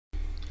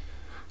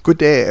Good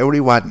day,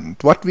 everyone.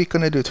 What we're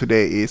gonna do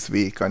today is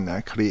we're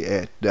gonna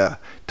create the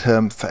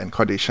terms and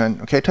condition.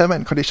 Okay, term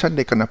and condition,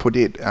 they're gonna put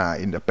it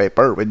in the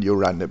paper when you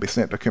run the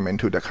business document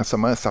to the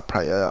customer,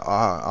 supplier,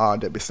 or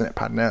the business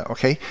partner.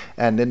 Okay,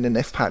 and then the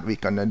next part we're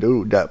gonna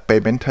do the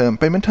payment term.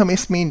 Payment term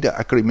is mean the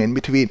agreement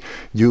between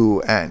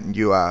you and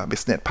your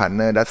business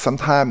partner that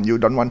sometimes you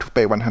don't want to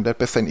pay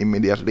 100%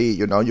 immediately.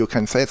 You know, you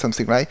can say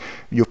something like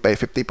you pay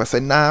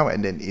 50% now,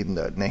 and then in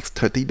the next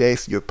 30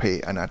 days you pay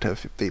another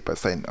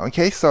 50%.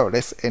 Okay, so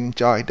let's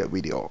enjoy the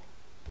video.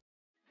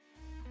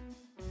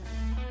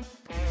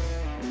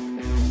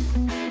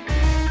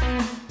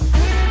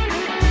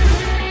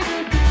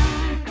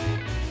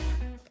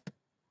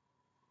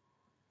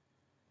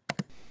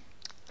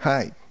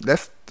 Hi,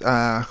 let's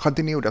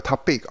continue the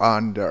topic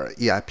on the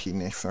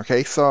ERPNext.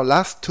 Okay, so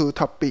last two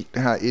topics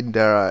in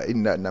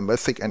the number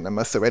 6 and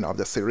number 7 of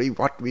the series,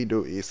 what we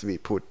do is we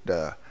put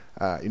the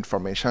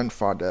information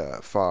for the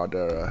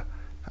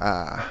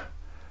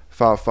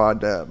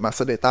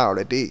master data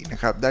already นะ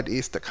ครับ that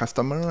is the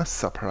customer,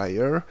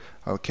 supplier,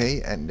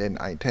 okay, and then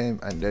item,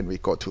 and then we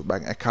go to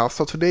bank account.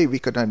 So today we're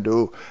gonna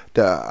do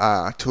the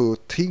two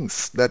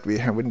things that we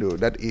haven't do,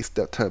 that is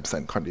the terms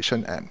and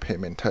condition and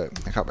payment term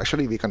นะครับ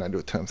actually we're gonna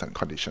do terms and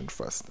condition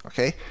first.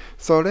 Okay,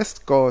 so let's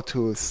go to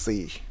C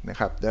นะ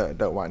ครับ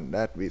the one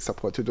that we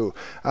supposed to do.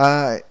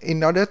 In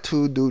order to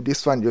do this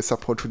one, you're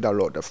supposed to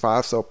download the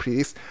file, so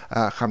please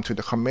come to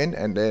the comment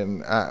and then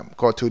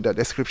go to the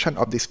description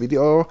of this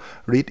video,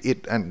 read it,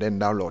 and then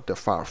download the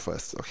file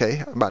first.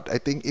 Okay, but I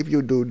think if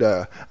you do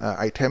the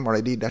item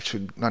already, that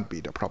should not be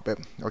the problem.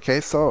 Okay,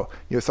 so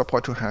you're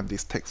supposed to have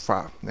this text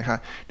file นะครับ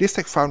this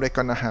text file they're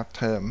gonna have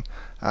term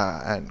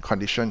and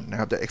condition นะ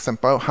ครับ the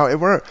example.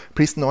 However,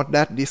 please note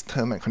that this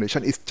term and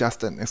condition is just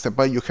an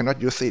example. You cannot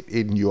use it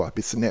in your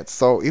business.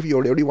 So if you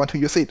really want to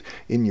use it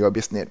in your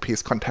business,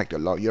 please contact the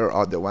lawyer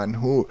or the one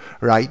who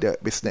write the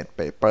business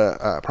paper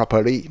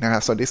properly นะครั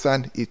บ so this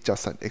one is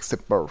just an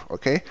example.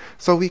 Okay,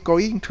 so we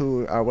going to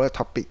our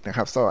topic นะค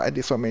รับ so at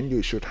this moment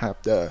you should have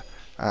the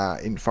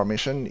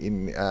information in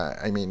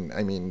I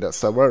mean the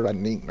server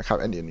running นะครับ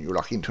and then you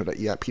log into the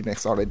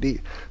ERPNext already.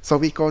 So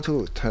we go to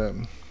term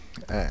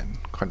and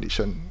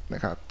condition น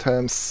ะครับ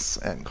terms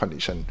and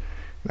condition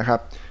นะครับ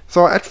so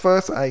at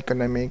first I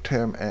gonna make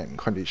term and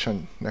condition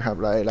นะครับ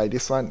like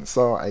this one.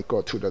 So I go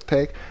to the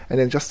text and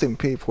then just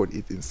simply put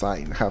it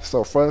inside นะครับ so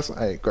first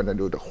I gonna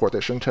do the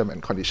quotation term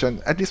and condition.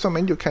 At this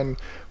moment you can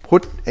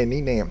put any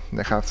name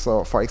นะครับ so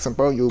for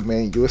example you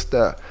may use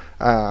the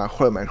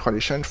term and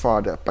condition for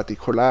the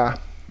particular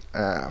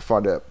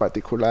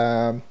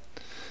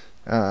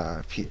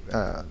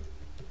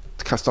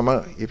customer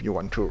if you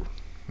want to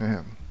นะค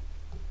รับ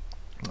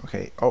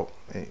okay, oh,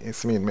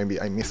 it's mean maybe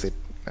I miss it.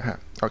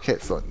 Okay,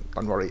 so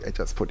don't worry, I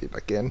just put it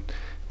again.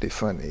 This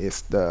one is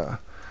the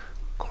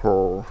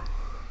core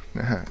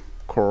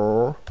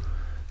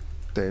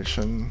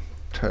quotation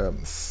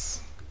terms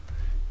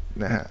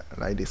นะฮะ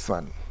like this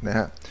one นะฮ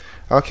ะ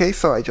okay,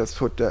 so I just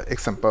put the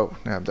example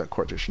นะครับ the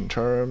quotation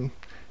term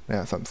นะ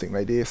something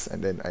like this, and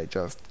then I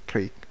just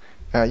click.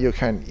 You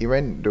can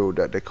even do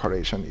the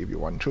decoration if you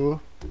want to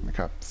นะค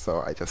รับ so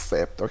I just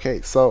saved. Okay,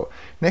 so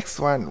next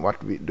one, what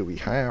we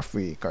have?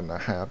 We gonna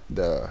have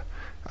the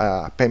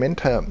payment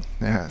term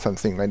นะฮะ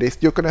something like this.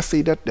 You're gonna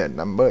see that the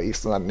number is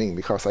running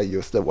because I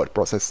use the word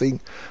processing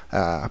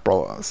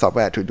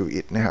software to do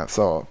it นะฮะ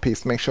so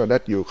please make sure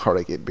that you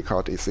correct it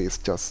because this is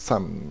just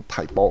some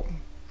typo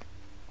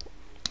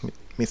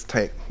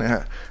mistake นะฮ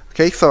ะ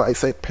okay, so I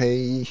said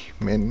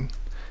payment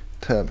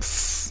terms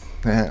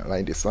นะฮะ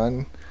like this one,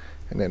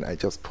 and then I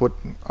just put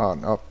on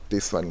of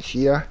this one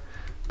here,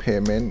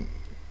 payment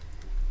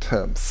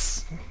terms.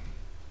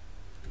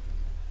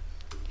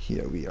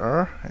 Here we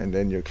are, and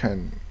then you can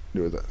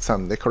do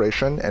some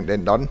decoration, and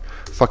then don't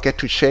forget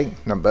to change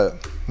number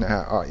นะฮ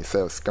ะ or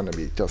it's gonna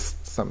be just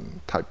some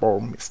typo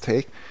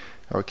mistake.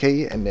 Okay,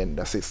 and then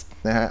that's it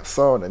นะฮะ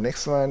so the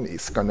next one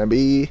is gonna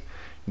be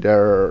the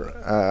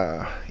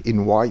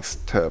invoice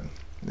term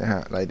นะฮ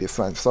ะ like this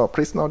one. So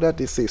please note that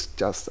this is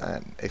just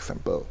an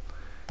example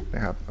น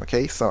ะครับ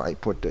okay, so I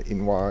put the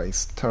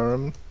invoice term,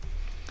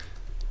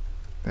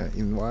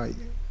 invoice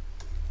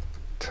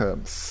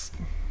terms.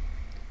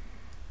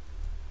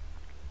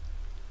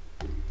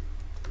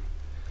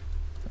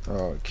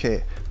 Okay,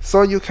 so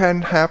you can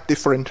have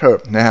different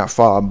terms นะฮะ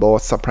for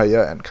both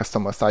supplier and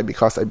customer side,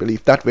 because I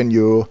believe that when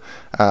you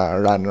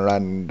run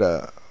the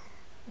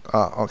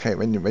okay,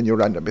 when you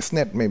run the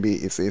business, maybe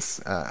it is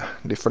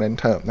different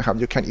term นะครับ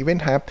you can even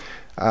have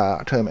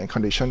term and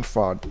condition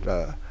for the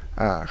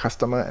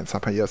customer and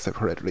supplier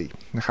separately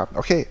นะครับ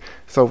okay,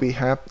 so we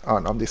have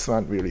on this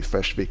one, we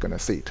refresh, we're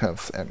gonna see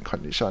terms and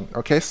condition.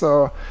 Okay, so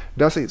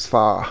that is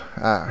for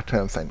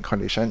terms and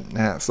condition น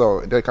ะฮะ so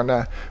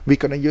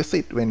we're gonna use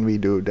it when we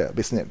do the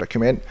business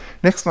document.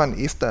 Next one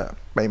is the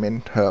payment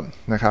term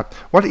นะครับ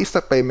what is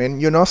the payment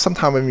you know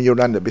sometimes when you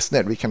run the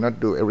business we cannot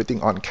do everything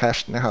on cash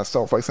นะครับ so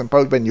for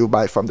example when you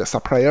buy from the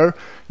supplier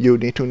you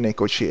need to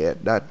negotiate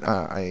that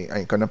I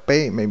gonna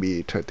pay maybe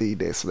 30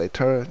 days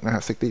later นะฮ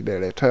ะ60 days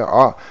later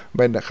or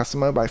when the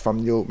customer buy from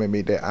you maybe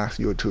they ask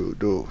you to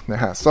do นะ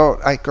ฮะ so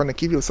I gonna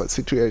give you a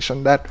situation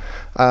that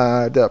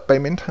the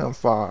payment term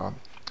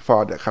for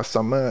the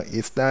customer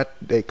is that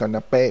they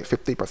gonna pay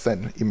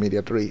 50%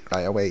 immediately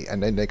right away and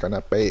then they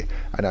gonna pay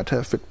another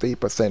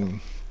 50%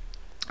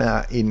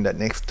 in the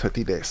next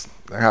 30 days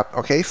นะครับ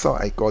okay so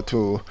I go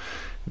to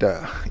the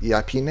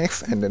ERPNext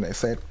and then I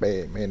set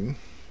payment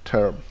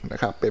term นะ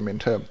ครับ payment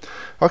term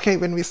okay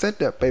when we set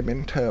the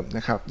payment term น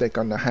ะครับ they're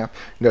gonna have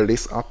the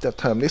list of the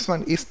term this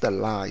one is the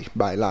line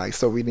by line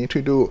so we need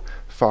to do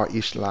for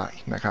each line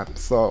นะครับ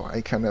so I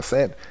can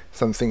set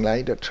something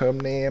like the term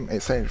name I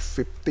say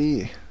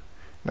 50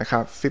 นะค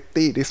รับ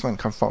 50 this one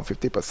come from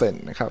 50%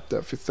 นะครับ the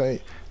 50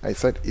 I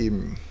set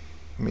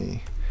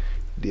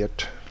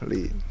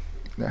immediately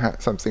นะฮะ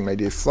something like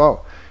this so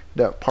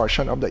the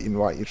portion of the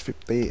invoice is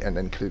 50 and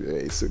then credit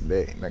is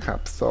today นะครับ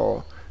so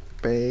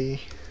pay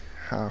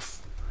half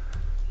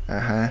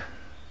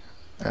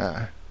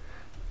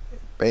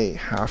pay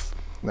half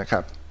นะครั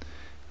บ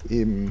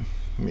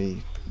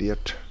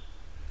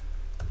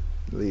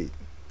immediately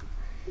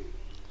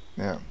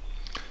นะ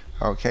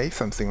okay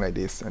something like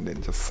this and then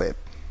just save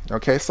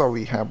okay so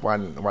we have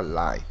one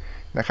line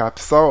นะครับ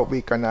so we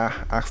gonna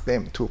ask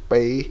them to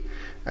pay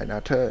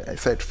another I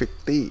said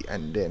 50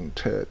 and then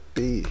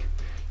 30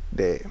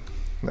 day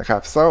นะครั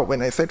บ so when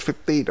I said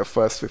 50 the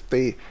first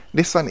 50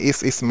 this one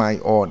is my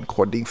own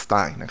coding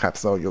style นะครับ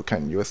so you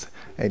can use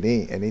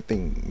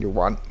anything you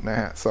want นะ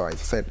ฮะ so I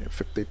said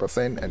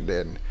 50% and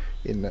then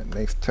in the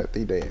next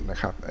 30 day นะ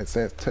ครับ I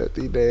said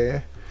 30 day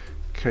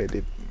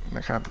credit น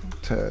ะครับ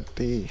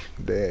 30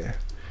 day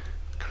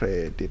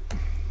credit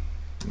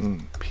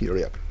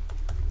period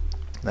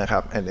นะครั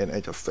บ and then I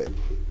just said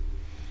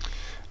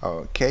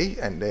okay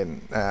and then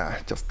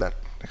just that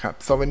นะครับ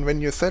so when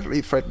you set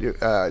refresh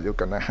you're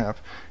gonna have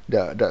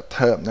the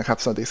term นะครับ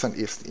so this one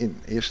is in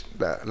each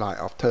the line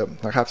of term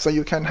นะครับ so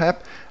you can have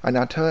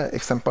another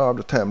example of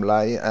the term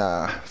like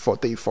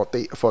 40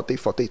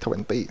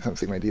 20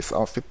 something like this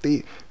or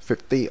 50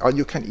 or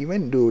you can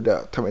even do the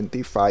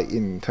 25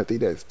 in 30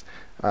 days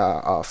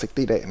or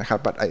 60 days นะครับ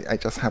but I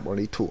just have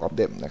only two of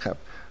them นะครับ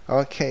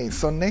okay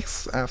so next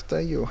after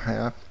you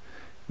have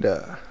the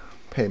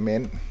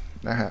payment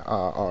นะฮะ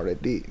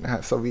already นะฮะ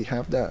so we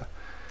have the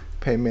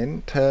payment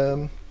term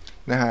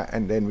นะฮะ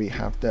and then we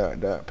have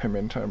the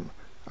payment term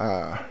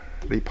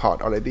report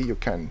already you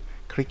can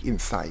click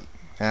inside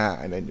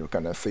and then you're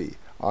gonna see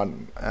on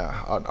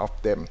of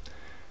them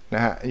น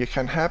ะฮะ you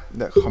can have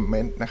the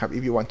comment นะครับ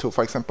if you want to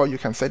for example you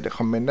can set the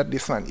comment that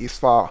this one is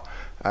for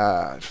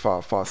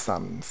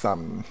some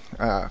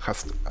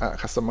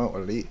customer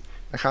only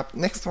นะครับ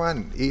next one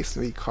is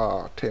we call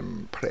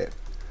template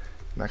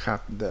นะครับ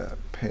the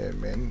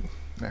payment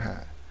นะฮะ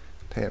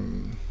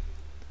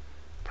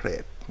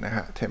template นะฮ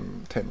ะ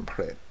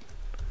template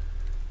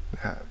น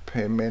ะฮะ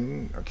payment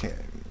โอเค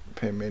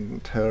payment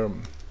term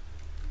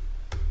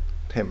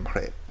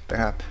template นะ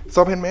ครับ so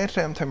payment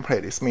term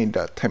template is mean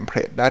the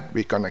template that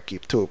we gonna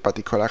give to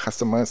particular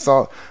customer so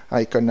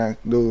I gonna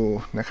do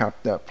นะครับ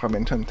the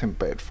payment term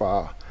template for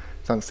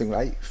something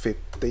like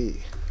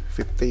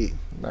 50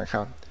 นะค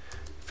รับ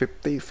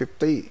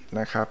 50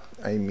 นะครับ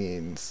I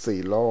mean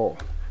 0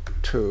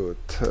 to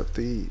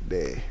 30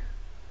 day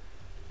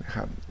นะค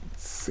รับ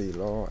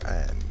 0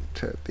 and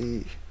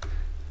 30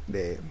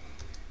 day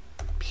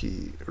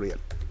period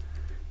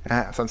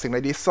something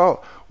like this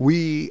so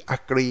we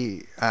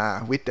agree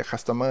with the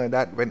customer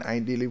that when I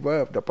deliver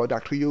the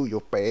product to you you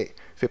pay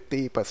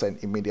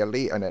 50%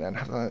 immediately and then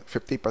another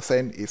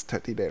 50% is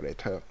 30 days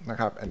later นะ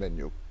ครับ and then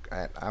you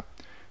add up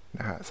น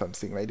ะฮะ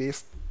something like this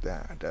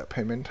the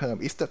payment term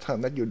is the term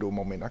that you do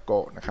moment ago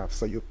นะครับ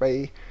so you pay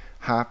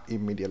half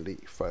immediately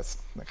first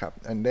นะครับ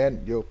and then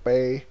you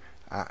pay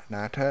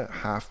another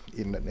half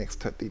in the next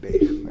 30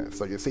 days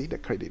so you see the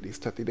credit is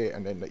 30 days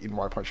and then the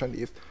invoice portion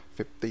is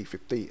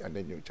 50 and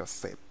then you just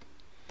save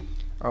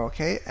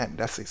okay and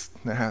that's it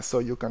นะฮะ so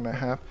you're gonna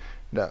have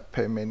the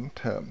payment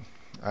term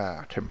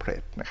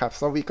template นะครับ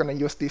so we're gonna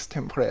use this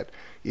template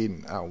in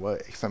our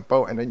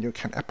example and then you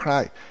can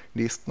apply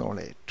this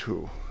knowledge to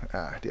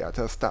the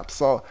other stuff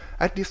so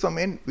at this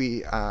moment we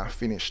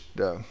finished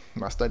the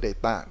master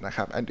data นะค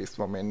รับ at this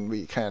moment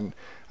we can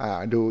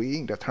doing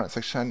the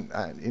transaction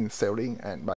in selling and